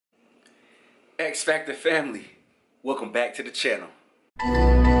X Factor family, welcome back to the channel.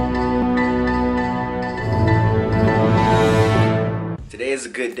 Today is a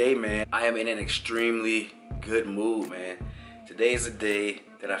good day, man. I am in an extremely good mood, man. Today is a day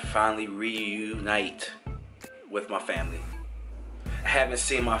that I finally reunite with my family. I haven't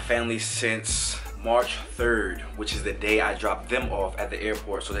seen my family since March 3rd, which is the day I dropped them off at the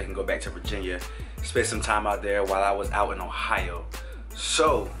airport so they can go back to Virginia, spend some time out there while I was out in Ohio.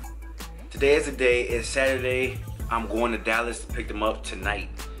 So today is the day. It's Saturday. I'm going to Dallas to pick them up tonight.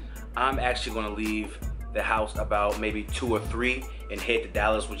 I'm actually going to leave the house about maybe 2 or 3 and head to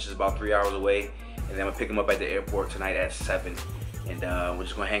Dallas, which is about 3 hours away. And then I'm going to pick them up at the airport tonight at 7. And we're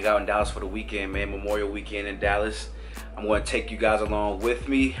just going to hang out in Dallas for the weekend, man. Memorial weekend in Dallas. I'm going to take you guys along with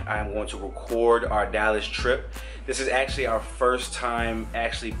me. I'm going to record our Dallas trip. This is actually our first time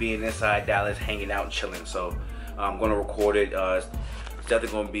actually being inside Dallas, hanging out and chilling. So I'm going to record it. It's definitely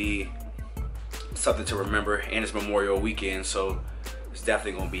going to be something to remember, and it's Memorial weekend, so it's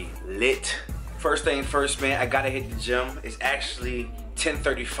definitely gonna be lit. First thing first, man, I gotta hit the gym. It's actually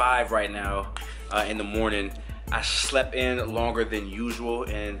 10:35 right now in the morning. I slept in longer than usual,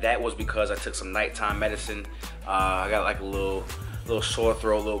 and that was because I took some nighttime medicine. I got like a little sore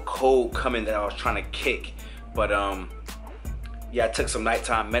throat, a little cold coming that I was trying to kick, but yeah, I took some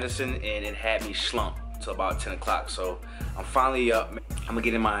nighttime medicine and it had me slumped till about 10 o'clock. So I'm finally up. I'm gonna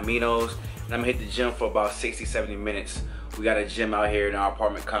get in my aminos. I'm gonna hit the gym for about 60-70 minutes. We got a gym out here in our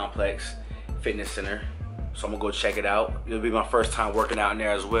apartment complex, fitness center. So I'm gonna go check it out. It'll be my first time working out in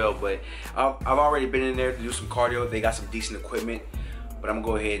there as well, but I've already been in there to do some cardio. They got some decent equipment, but I'm gonna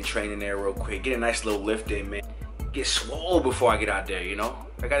go ahead and train in there real quick. Get a nice little lift in, man. Get swole before I get out there, you know?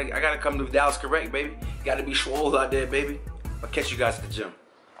 I gotta come to Dallas correct, baby. You gotta be swole out there, baby. I'll catch you guys at the gym.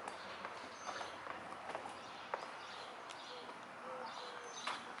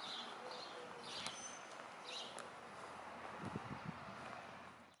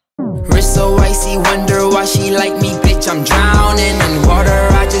 Wrist so icy, wonder why she like me, bitch, I'm drowning in water.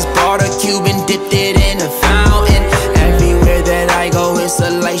 I just bought a cube and dipped it in a fountain. Everywhere that I go, it's a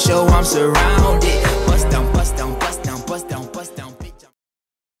light show, I'm surrounded. Bust down, bust down, bust down, bust down, bust down, bitch.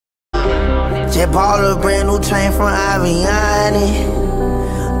 Just bought a brand new chain from Aviani.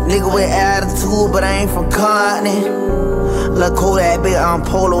 Nigga with attitude, but I ain't from Courtney. Look cool that bitch, I'm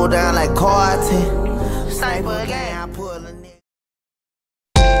polo down like Carton. Sniper gang, I pull a nigga.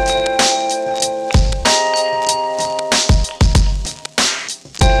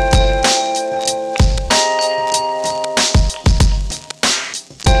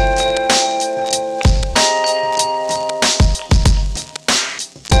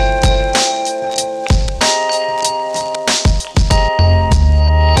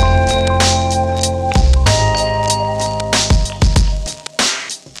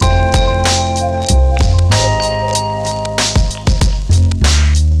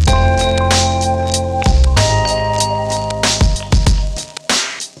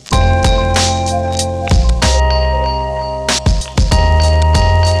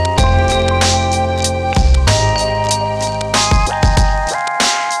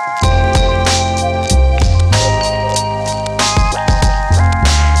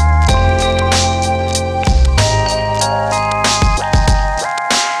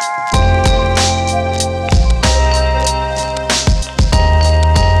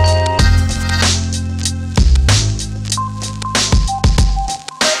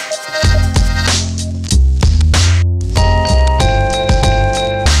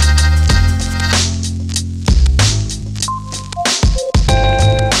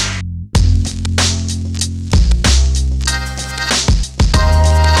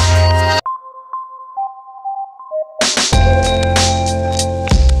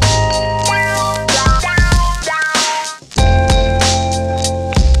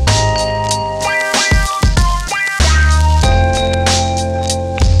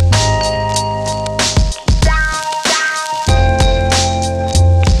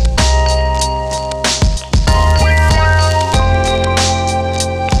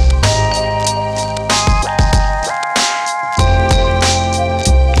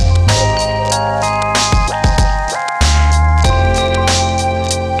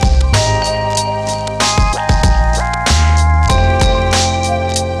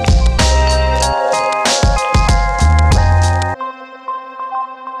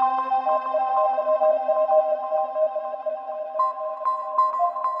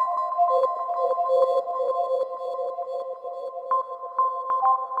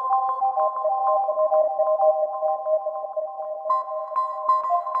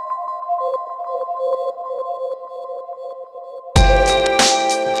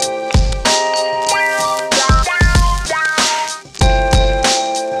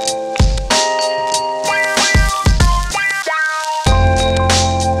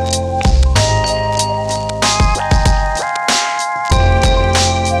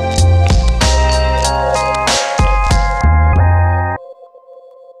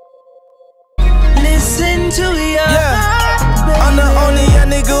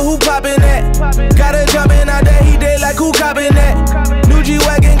 like who copping that? New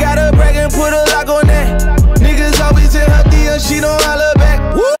G-Wagon got a brag and put a lock on that. Niggas always in her DM, she don't holler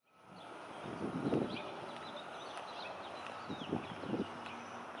back. Woo!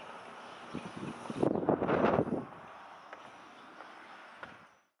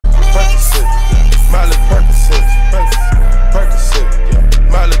 Miley Percocet, yeah.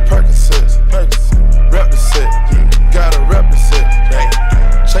 Miley Percocet, represent, yeah. Gotta represent,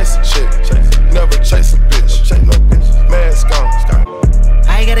 yeah. Chase a chick, never chase a bitch, no bitch. Mask on.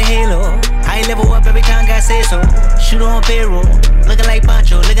 I got a halo, I level up every time God says so. Shoot on payroll, looking like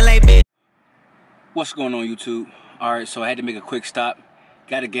Pancho, looking like bitch. What's going on, YouTube? Alright, so I had to make a quick stop.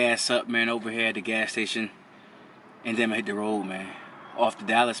 Got a gas up, man, over here at the gas station. And then I hit the road, man. Off to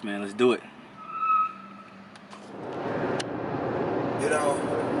Dallas, man. Let's do it. You know,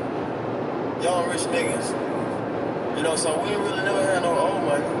 young rich niggas, you know, so we ain't really never had no old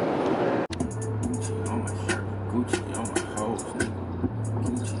money. Gucci on my shirt, Gucci on my hoes, nigga.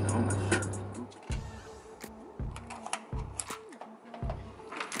 Gucci on my shirt.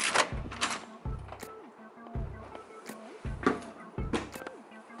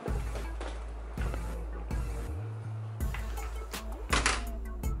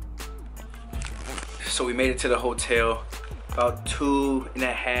 So we made it to the hotel. About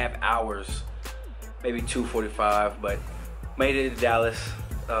 2.5 hours, maybe 2:45, but made it to Dallas.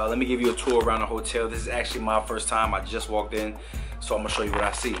 Let me give you a tour around the hotel. This is actually my first time. I just walked in, so I'm gonna show you what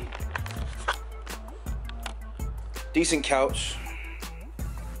I see. Decent couch.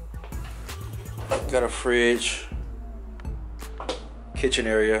 Got a fridge. Kitchen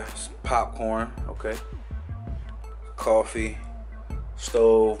area, popcorn, okay. Coffee,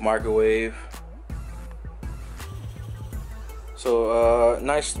 stove, microwave. So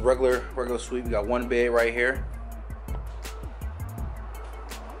nice regular suite. We got one bed right here.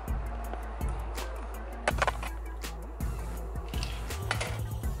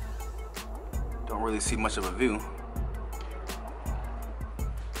 Don't really see much of a view.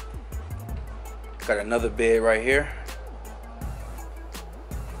 Got another bed right here.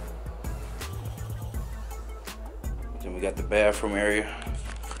 Then we got the bathroom area.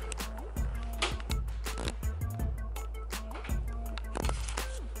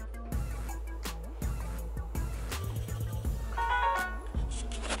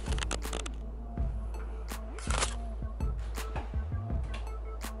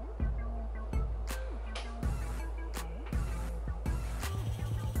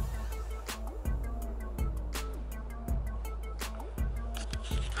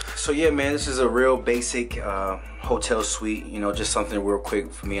 So yeah, man, this is a real basic hotel suite. You know, just something real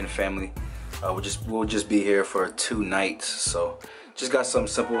quick for me and the family. We'll just be here for 2 nights, so just got something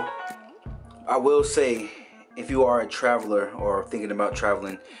simple. I will say, if you are a traveler or thinking about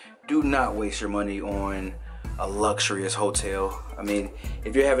traveling, do not waste your money on a luxurious hotel. I mean,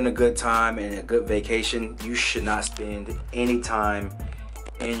 if you're having a good time and a good vacation, you should not spend any time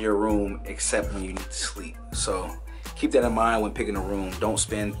in your room except when you need to sleep. So keep that in mind when picking a room. Don't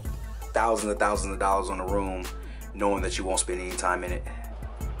spend thousands of dollars on a room knowing that you won't spend any time in it.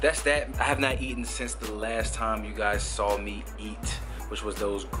 That's that. I have not eaten since the last time you guys saw me eat, which was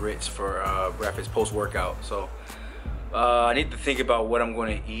those grits for breakfast post-workout. So I need to think about what I'm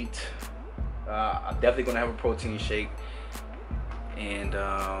going to eat. I'm definitely going to have a protein shake, and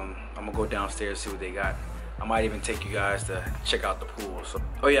I'm going to go downstairs see what they got. I might even take you guys to check out the pool. So,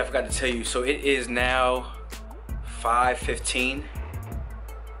 oh yeah, I forgot to tell you. So it is now 5:15,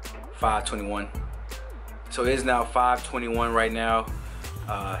 5:21. So it is now 5:21 right now,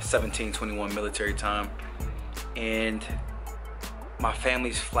 17:21 military time, and my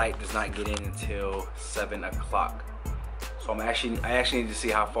family's flight does not get in until 7 o'clock. So I actually need to see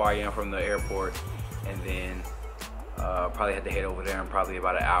how far I am from the airport, and then probably have to head over there in probably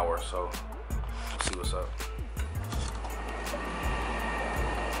about an hour. So we'll see what's up.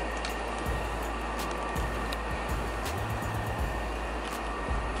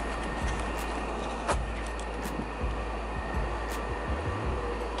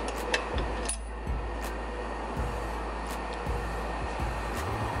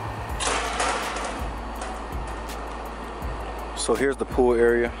 So here's the pool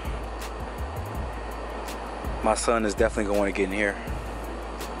area. My son is definitely going to get in here.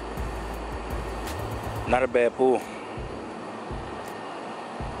 Not a bad pool.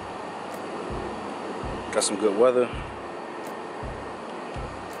 Got some good weather.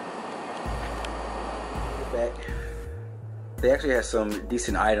 Back. They actually had some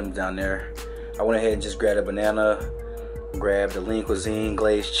decent items down there. I went ahead and just grabbed a banana, grabbed the lean cuisine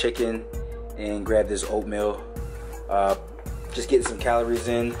glazed chicken, and grabbed this oatmeal. Just getting some calories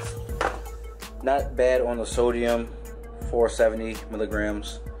in. Not bad on the sodium. 470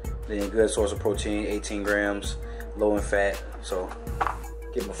 milligrams. Then good source of protein, 18 grams, low in fat. So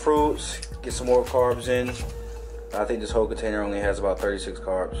get my fruits, get some more carbs in. I think this whole container only has about 36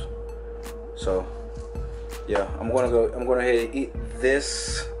 carbs. So yeah, I'm gonna go ahead and eat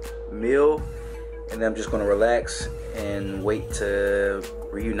this meal, and then I'm just gonna relax and wait to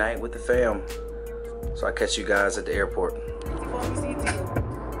reunite with the fam. So I'll catch you guys at the airport.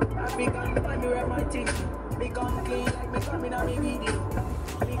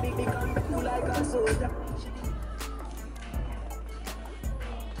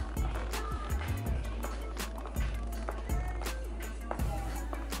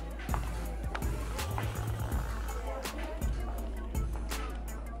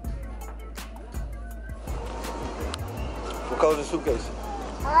 What color is the suitcase?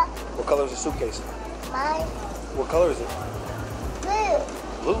 Huh? What color is the suitcase? Mine? What color is it?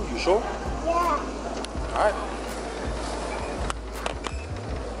 Blue. Blue, you sure? Yeah. Alright.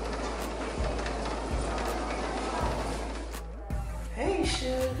 Hey,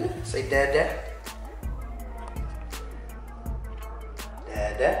 sugar. Say dad.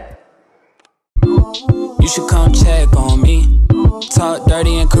 Dad. You should come check on me. Talk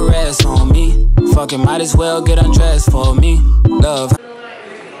dirty and caress on me. Fucking might as well get undressed for me. Love. Will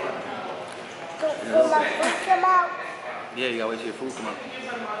my food come out? Yeah, you gotta wait till your food come out.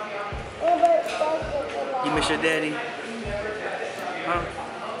 Yeah, You miss your daddy? Huh?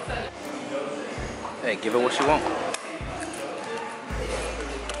 Hey, give her what she want.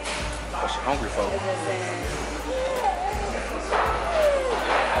 What she hungry for?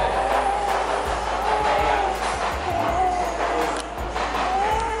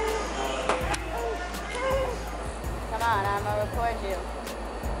 Come on, I'm gonna record you.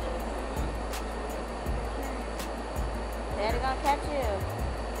 Daddy gonna catch you.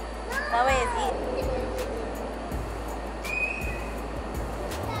 No way is eating.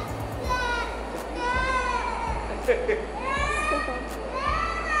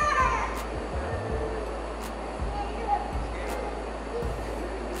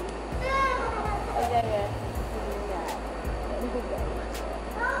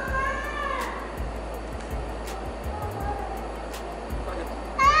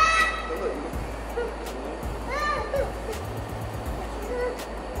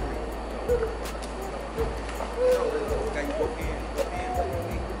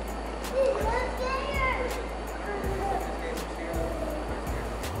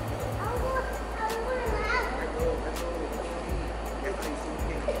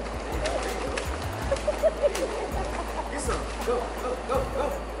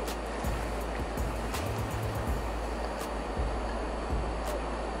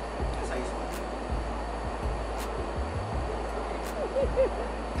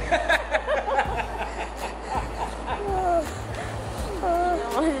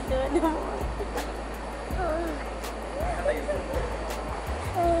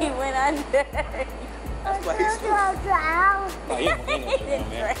 He went under. That's why he's drown. Oh, he ain't gonna drown,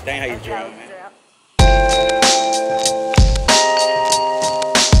 man. That ain't how you drown, man.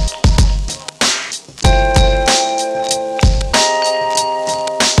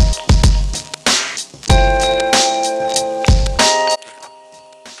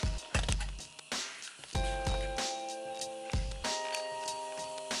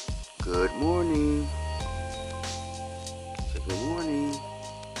 Good morning. Say good morning.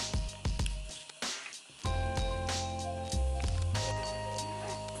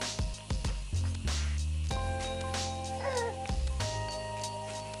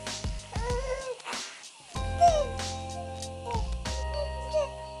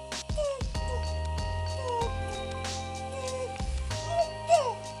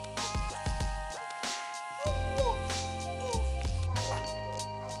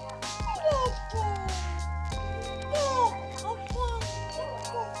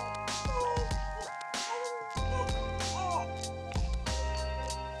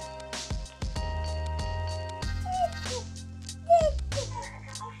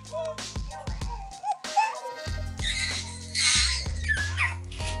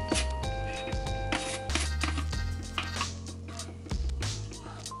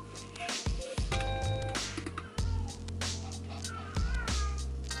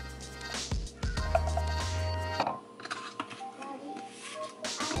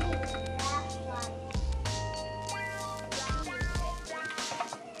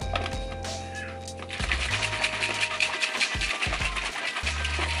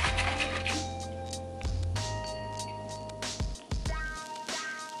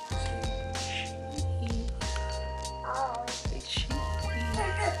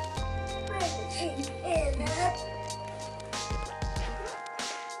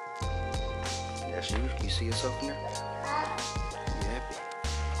 You see yourself in there? You happy?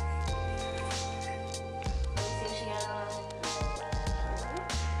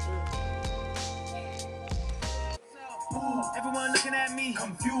 Everyone looking at me,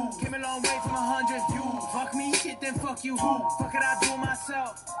 confused. Came a long way from 100 views. Fuck me, shit, then fuck you. Fuck it, I do it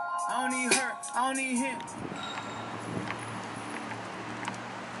myself. I don't need her, I don't need him.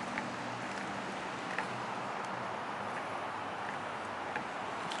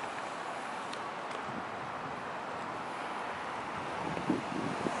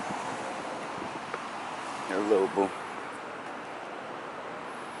 Hello, boo.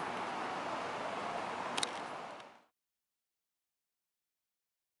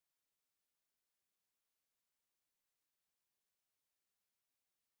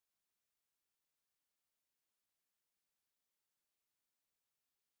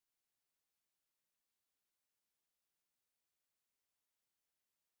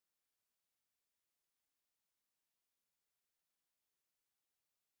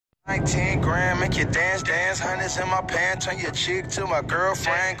 Like 10 grand, make you dance, hundreds in my pants, turn your chick to my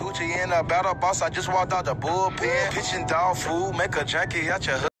girlfriend. Gucci in a battle boss, I just walked out the bullpen. Pitching dog food, make a junkie out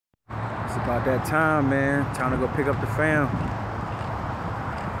your hood. It's about that time, man. Time to go pick up the fam.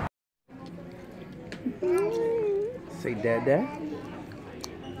 Say dad.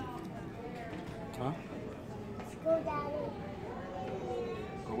 Huh? Go, Daddy.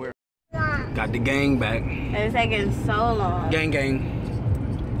 Go where? Got the gang back. It's taking so long. Gang.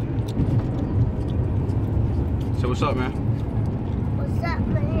 So what's up, man? What's up,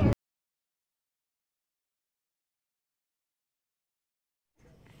 man?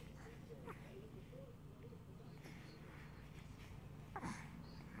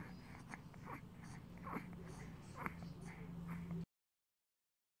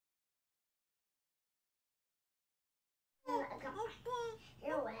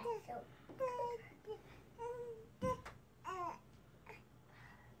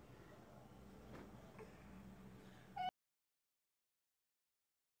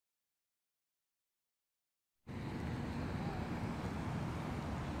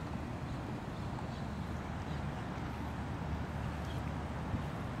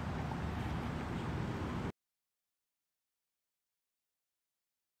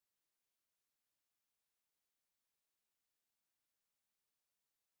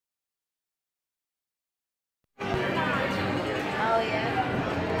 Oh, yeah.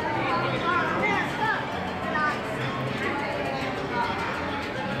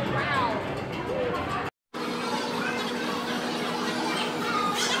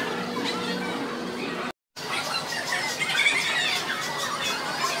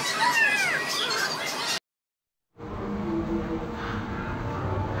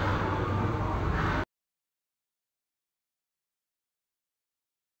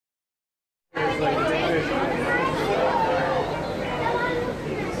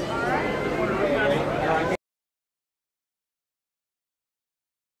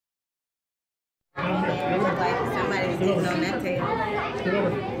 Like somebody's sitting on that table.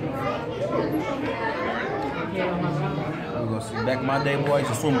 We're gonna see back in my day, boys,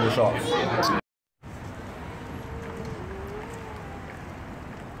 and swim with sharks.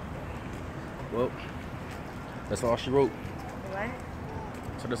 Well, that's all she wrote. What?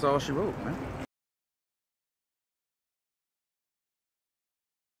 So that's all she wrote, man.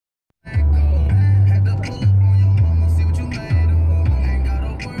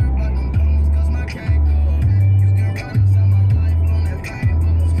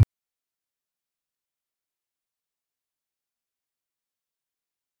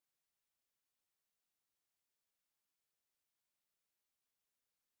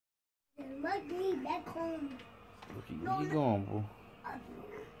 Look me back home. Where you going, boo?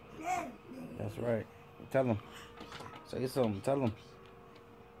 That's right. Tell him. Say something. Tell him.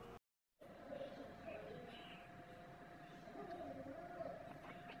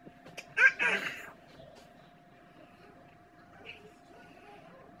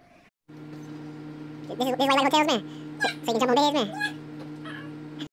 This is why I like hotels, man. So you can jump on beds, man.